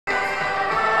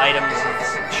items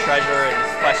and treasure and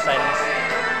quest items.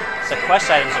 So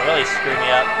quest items that really screwed me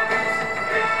up.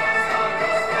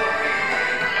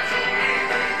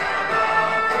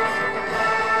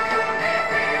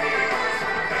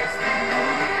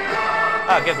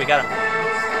 Oh, good, we got him.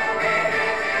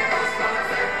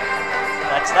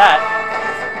 That's that.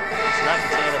 Let's not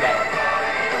continue the battle.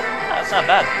 Oh, that's not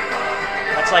bad.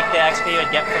 That's like the XP you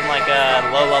would get from like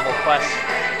a low-level quest.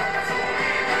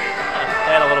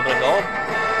 They had a little bit of gold.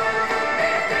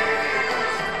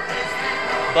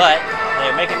 But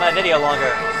they're making my video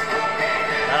longer.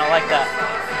 I don't like that.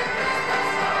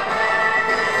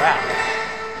 Crap.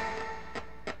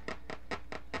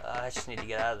 I just need to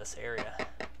get out of this area.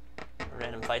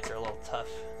 Random fights are a little tough.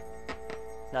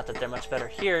 Not that they're much better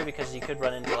here, because you could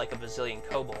run into like a bazillion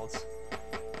kobolds.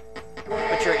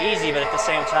 Which are easy, but at the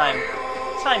same time,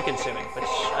 time-consuming, which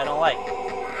I don't like.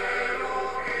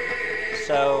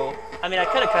 So, I mean, I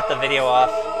could have cut the video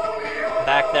off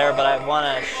back there, but I want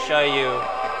to show you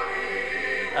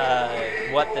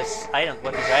what these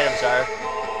items are,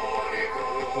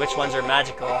 which ones are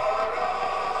magical.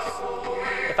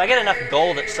 If I get enough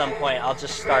gold at some point, I'll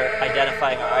just start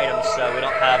identifying our items so we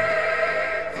don't have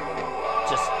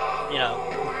just, you know,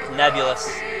 nebulous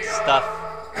stuff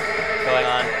going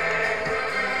on.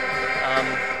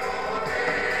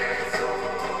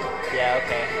 Yeah,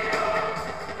 okay.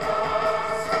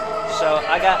 So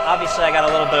obviously I got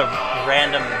a little bit of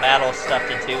random battle stuff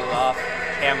to do off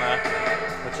camera,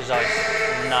 which is always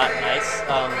not nice.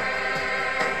 Or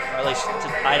at least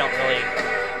I don't really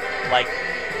like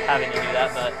having to do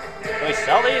that, but can we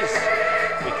sell these?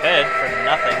 We could for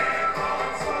nothing.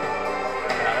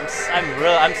 God,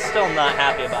 I'm still not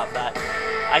happy about that.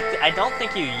 I don't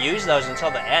think you use those until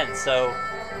the end, so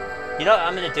you know what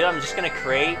I'm gonna do? I'm just gonna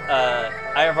create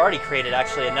I have already created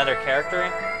actually another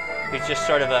character who's just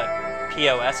sort of a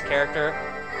POS character,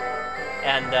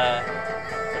 and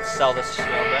let's sell this shield.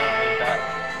 I don't need that.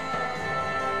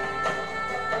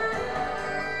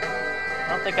 I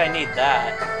don't think I need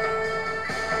that.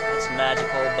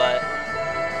 Magical, but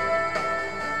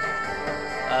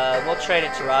we'll trade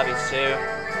it to Robbie Sue.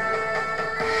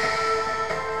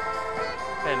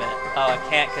 Wait a minute. Oh, I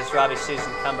can't because Robbie Sue's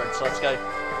encumbered, so let's go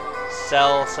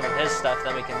sell some of his stuff,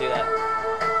 then we can do that.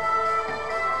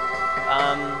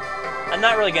 I'm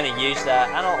not really going to use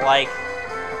that. I don't like...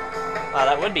 Wow,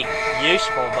 that would be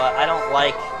useful, but I don't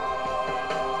like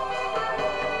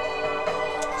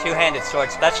two-handed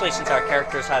swords, especially since our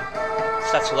characters have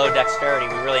such low dexterity.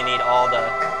 We really need all the...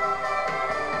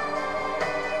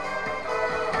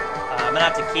 I'm gonna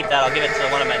have to keep that. I'll give it to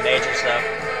one of my mages, though.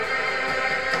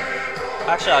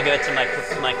 Actually, I'll give it to my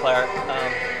cleric.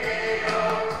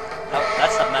 Oh,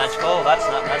 that's not magical. That's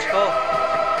not magical.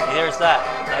 Neither is that.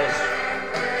 I was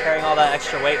carrying all that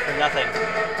extra weight for nothing.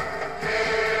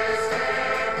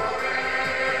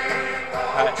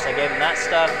 Alright, so I gave him that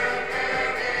stuff.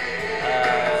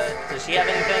 Does he have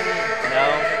anything?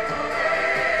 No.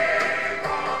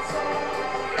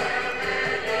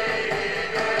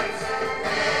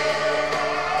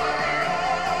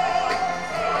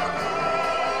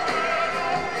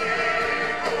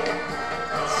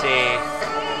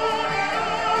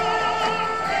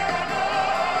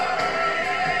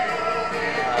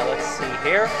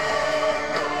 Here.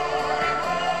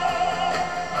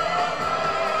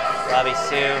 Robbie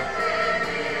Sue.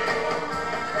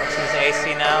 What's his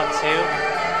AC now? 2?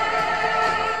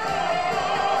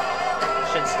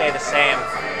 Should stay the same.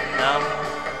 No?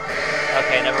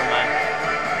 Okay, never mind.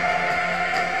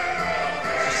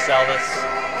 Let's just sell this.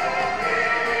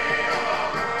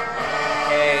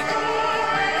 Okay.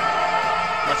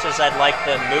 Much as I'd like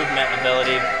the movement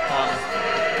ability,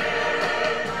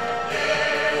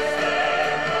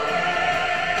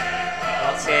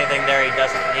 see anything there he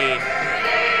doesn't need.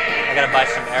 I gotta buy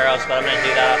some arrows, but I'm gonna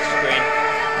do that off screen.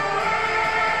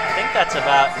 I think that's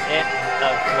about it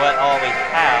of what all we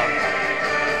have.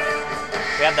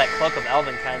 We have that Cloak of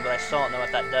Elvenkind, but I still don't know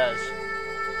what that does.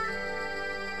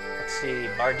 Let's see,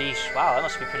 Bardiche. Wow, that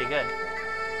must be pretty good.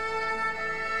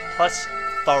 Plus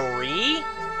 3?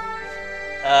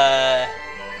 I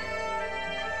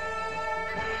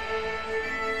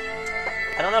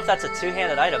don't know if that's a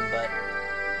two-handed item, but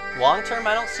long term,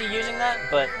 I don't see using that,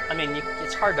 but, I mean,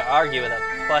 it's hard to argue with a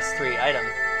 +3 item.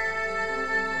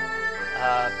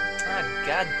 Oh,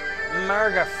 God.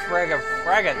 Merga frigga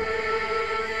fraggin.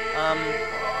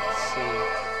 Let's see.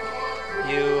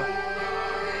 You.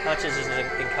 How much is his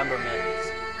encumberment?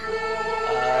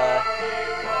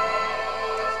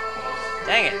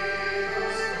 Dang it.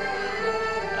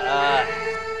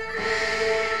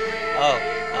 Oh.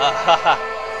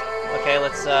 Okay,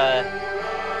 let's,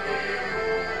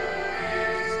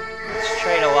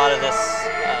 this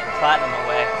platinum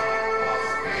away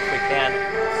if we can.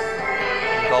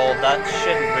 And gold, that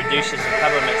should reduce his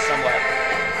encumberment somewhat.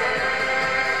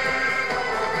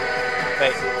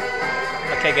 Wait.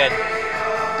 Okay, good.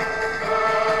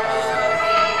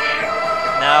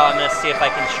 Now I'm gonna see if I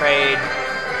can trade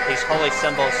these holy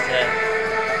symbols to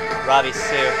Robbie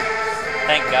Sue.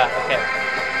 Thank God. Okay.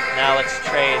 Now let's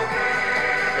trade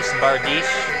this Bardiche.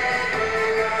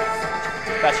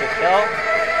 Professor Kill.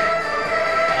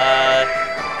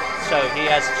 So he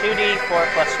has 2d, 4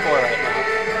 plus 4 right now.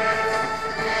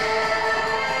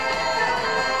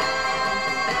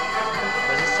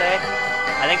 What does it say?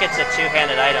 I think it's a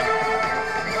two-handed item.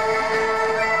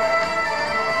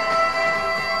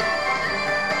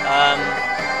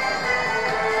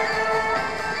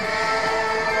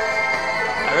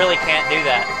 I really can't do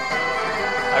that.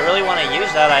 I really want to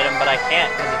use that item, but I can't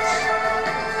because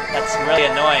that's really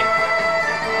annoying.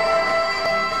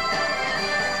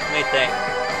 Let me think.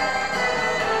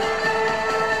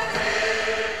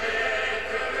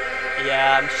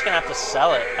 Yeah, I'm just gonna have to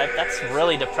sell it. That's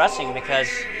really depressing because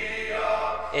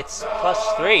it's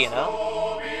 +3, you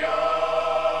know?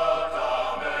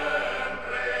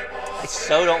 I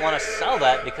so don't want to sell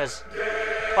that because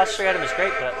 +3 item is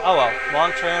great, but oh well.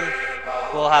 Long term,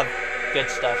 we'll have good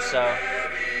stuff, so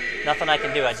nothing I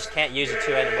can do. I just can't use a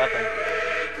two-handed weapon.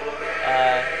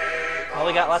 Well,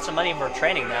 we got lots of money for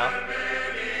training now.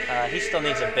 He still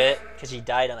needs a bit because he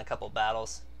died on a couple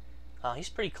battles. He's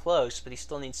pretty close, but he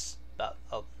still needs about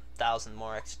 1,000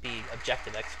 more XP,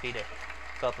 objective XP, to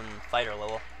go up in fighter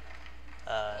level.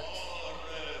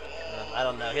 I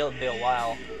don't know. He'll be a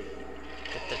while.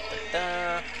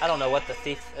 I don't know what the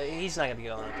thief. He's not gonna be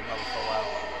going up in level for a while.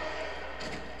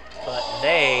 But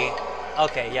they.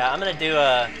 Okay, yeah. I'm gonna do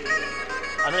a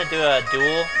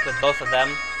duel with both of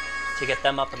them to get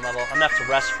them up in level. I'm gonna have to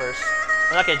rest first.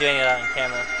 I'm not gonna do any of that on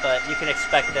camera, but you can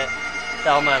expect that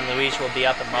Thelma and Louise will be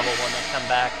up in level when they come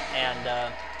back.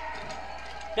 And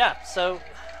yeah, so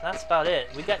that's about it.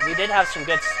 We did have some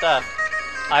good stuff.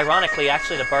 Ironically,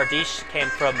 actually, the Bardiche came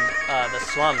from the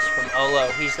slums, from Olo.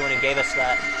 He's the one who gave us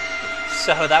that.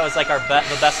 So that was like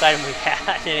the best item we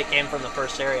had, and it came from the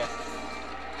first area.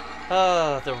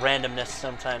 Oh, the randomness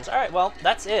sometimes. Alright, well,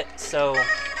 that's it. So,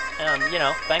 you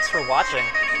know, thanks for watching.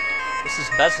 This is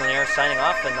Bezlin here, signing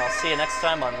off, and I'll see you next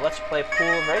time on Let's Play Pool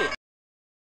of Radiance.